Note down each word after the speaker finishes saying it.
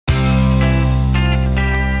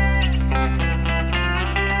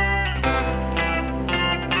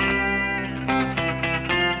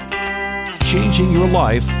Enriching your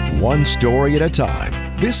life, one story at a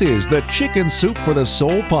time. This is the Chicken Soup for the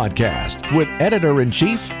Soul podcast with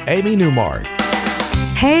Editor-in-Chief Amy Newmark.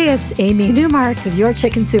 Hey, it's Amy Newmark with your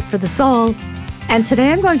Chicken Soup for the Soul. And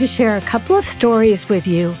today I'm going to share a couple of stories with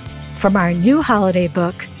you from our new holiday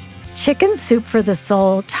book, Chicken Soup for the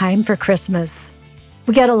Soul, Time for Christmas.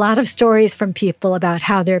 We get a lot of stories from people about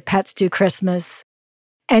how their pets do Christmas.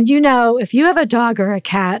 And you know, if you have a dog or a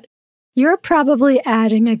cat, you're probably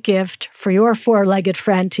adding a gift for your four-legged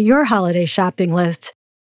friend to your holiday shopping list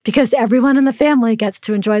because everyone in the family gets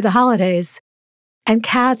to enjoy the holidays. And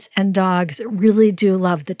cats and dogs really do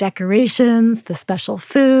love the decorations, the special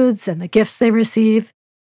foods, and the gifts they receive,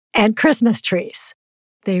 and Christmas trees.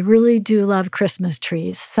 They really do love Christmas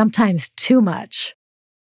trees, sometimes too much.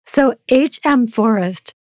 So H.M.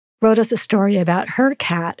 Forrest wrote us a story about her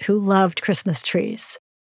cat who loved Christmas trees.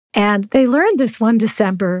 And they learned this one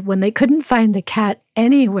December when they couldn't find the cat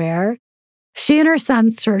anywhere. She and her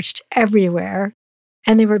son searched everywhere,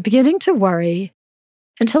 and they were beginning to worry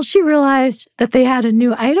until she realized that they had a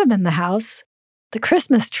new item in the house, the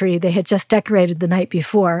Christmas tree they had just decorated the night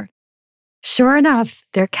before. Sure enough,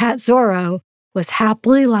 their cat Zorro was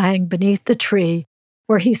happily lying beneath the tree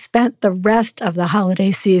where he spent the rest of the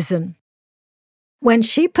holiday season. When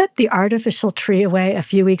she put the artificial tree away a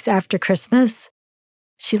few weeks after Christmas,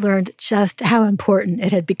 she learned just how important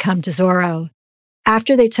it had become to Zorro.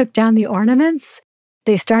 After they took down the ornaments,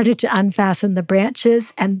 they started to unfasten the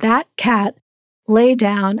branches, and that cat lay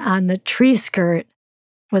down on the tree skirt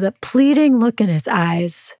with a pleading look in his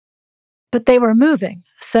eyes. But they were moving,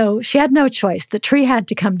 so she had no choice. The tree had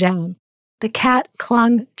to come down. The cat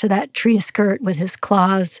clung to that tree skirt with his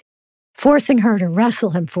claws, forcing her to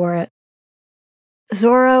wrestle him for it.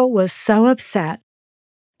 Zorro was so upset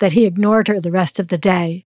that he ignored her the rest of the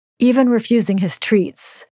day, even refusing his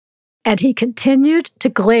treats. And he continued to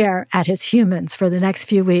glare at his humans for the next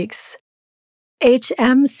few weeks.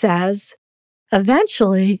 H.M. says,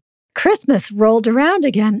 eventually, Christmas rolled around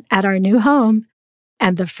again at our new home,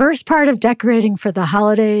 and the first part of decorating for the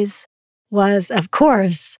holidays was, of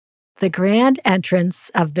course, the grand entrance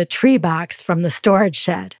of the tree box from the storage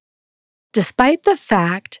shed. Despite the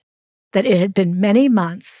fact that it had been many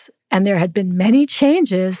months and there had been many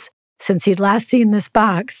changes since he'd last seen this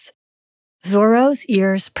box, Zorro's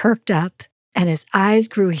ears perked up and his eyes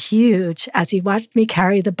grew huge as he watched me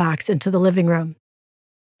carry the box into the living room.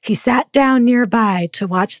 He sat down nearby to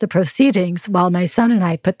watch the proceedings while my son and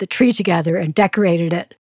I put the tree together and decorated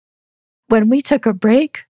it. When we took a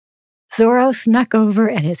break, Zorro snuck over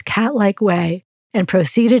in his cat-like way and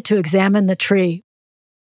proceeded to examine the tree.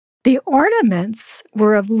 The ornaments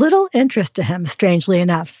were of little interest to him, strangely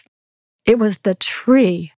enough. It was the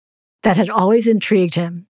tree that had always intrigued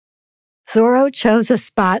him. Zorro chose a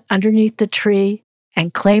spot underneath the tree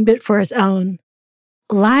and claimed it for his own,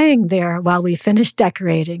 lying there while we finished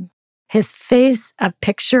decorating, his face a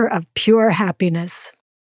picture of pure happiness.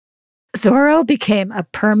 Zorro became a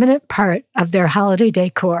permanent part of their holiday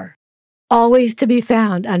decor, always to be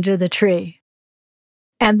found under the tree.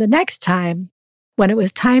 And the next time, when it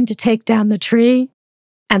was time to take down the tree,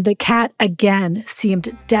 and the cat again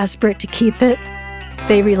seemed desperate to keep it,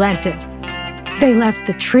 they relented. They left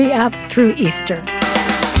the tree up through Easter.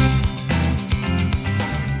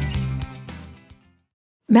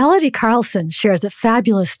 Melody Carlson shares a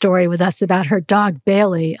fabulous story with us about her dog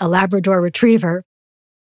Bailey, a Labrador Retriever.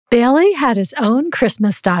 Bailey had his own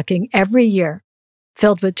Christmas stocking every year,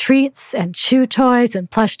 filled with treats and chew toys and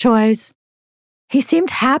plush toys. He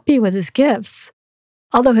seemed happy with his gifts,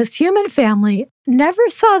 although his human family never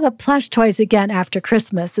saw the plush toys again after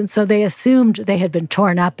Christmas, and so they assumed they had been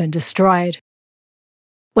torn up and destroyed.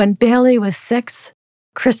 When Bailey was 6,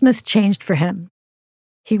 Christmas changed for him.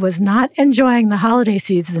 He was not enjoying the holiday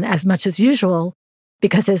season as much as usual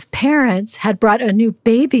because his parents had brought a new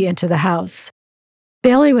baby into the house.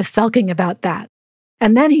 Bailey was sulking about that,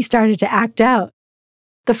 and then he started to act out.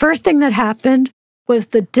 The first thing that happened was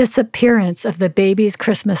the disappearance of the baby's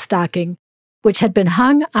Christmas stocking, which had been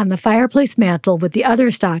hung on the fireplace mantel with the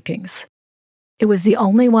other stockings. It was the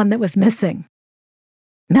only one that was missing.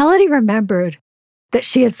 Melody remembered that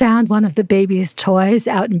she had found one of the baby's toys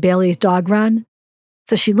out in Bailey's dog run,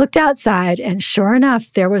 so she looked outside, and sure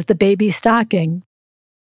enough, there was the baby's stocking.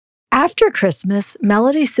 After Christmas,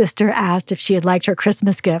 Melody's sister asked if she had liked her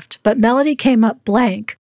Christmas gift, but Melody came up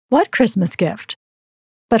blank. What Christmas gift?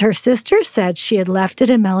 But her sister said she had left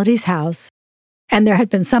it in Melody's house, and there had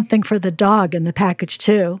been something for the dog in the package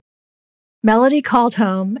too. Melody called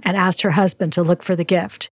home and asked her husband to look for the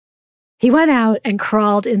gift. He went out and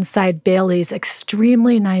crawled inside Bailey's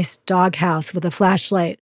extremely nice doghouse with a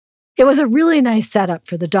flashlight. It was a really nice setup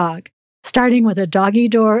for the dog. starting with a doggy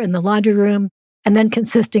door in the laundry room and then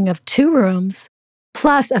consisting of 2 rooms,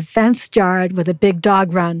 plus a fenced yard with a big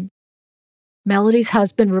dog run. Melody's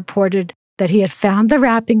husband reported that he had found the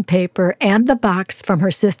wrapping paper and the box from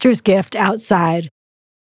her sister's gift outside,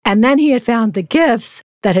 and then he had found the gifts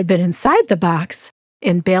that had been inside the box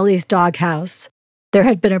in Bailey's doghouse. There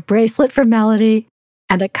had been a bracelet for Melody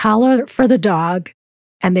and a collar for the dog,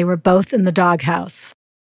 and they were both in the doghouse.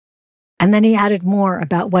 And then he added more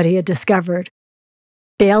about what he had discovered.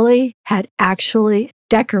 Bailey had actually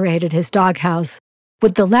decorated his doghouse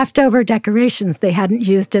with the leftover decorations they hadn't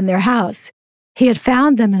used in their house. He had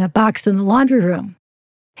found them in a box in the laundry room.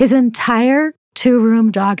 His entire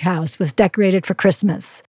 2-room doghouse was decorated for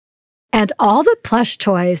Christmas. And all the plush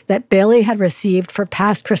toys that Bailey had received for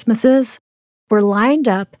past Christmases were lined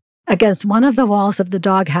up against one of the walls of the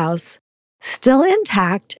doghouse, still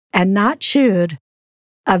intact and not chewed,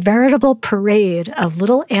 a veritable parade of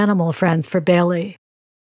little animal friends for Bailey.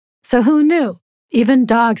 So who knew? Even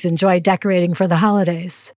dogs enjoy decorating for the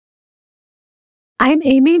holidays. I'm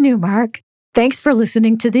Amy Newmark. Thanks for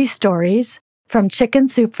listening to these stories from Chicken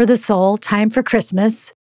Soup for the Soul, Time for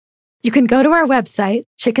Christmas. You can go to our website,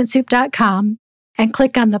 chickensoup.com, and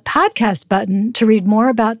click on the podcast button to read more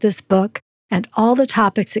about this book and all the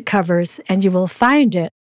topics it covers, and you will find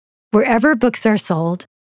it wherever books are sold,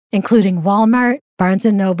 including Walmart, Barnes &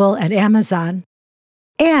 Noble, and Amazon.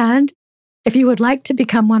 And if you would like to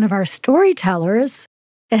become one of our storytellers,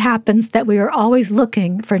 it happens that we are always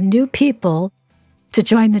looking for new people to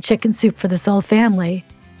join the Chicken Soup for the Soul family.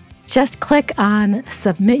 Just click on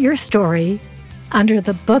Submit Your Story under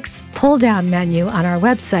the Books pull-down menu on our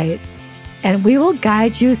website, and we will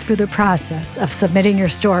guide you through the process of submitting your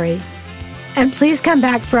story. And please come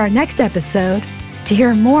back for our next episode to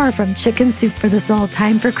hear more from Chicken Soup for the Soul,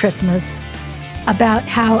 Time for Christmas, about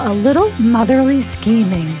how a little motherly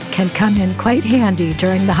scheming can come in quite handy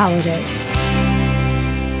during the holidays.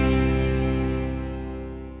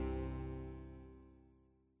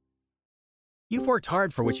 You've worked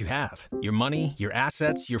hard for what you have. Your money, your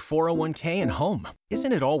assets, your 401k, and home.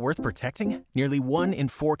 Isn't it all worth protecting? Nearly 1 in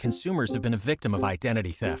 4 consumers have been a victim of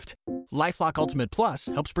identity theft. LifeLock Ultimate Plus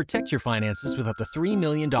helps protect your finances with up to $3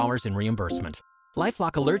 million in reimbursement.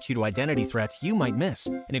 LifeLock alerts you to identity threats you might miss.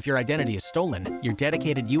 And if your identity is stolen, your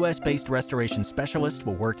dedicated U.S.-based restoration specialist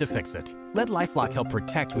will work to fix it. Let LifeLock help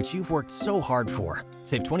protect what you've worked so hard for.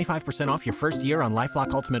 Save 25% off your first year on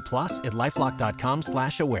LifeLock Ultimate Plus at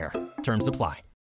LifeLock.com/aware. Terms apply.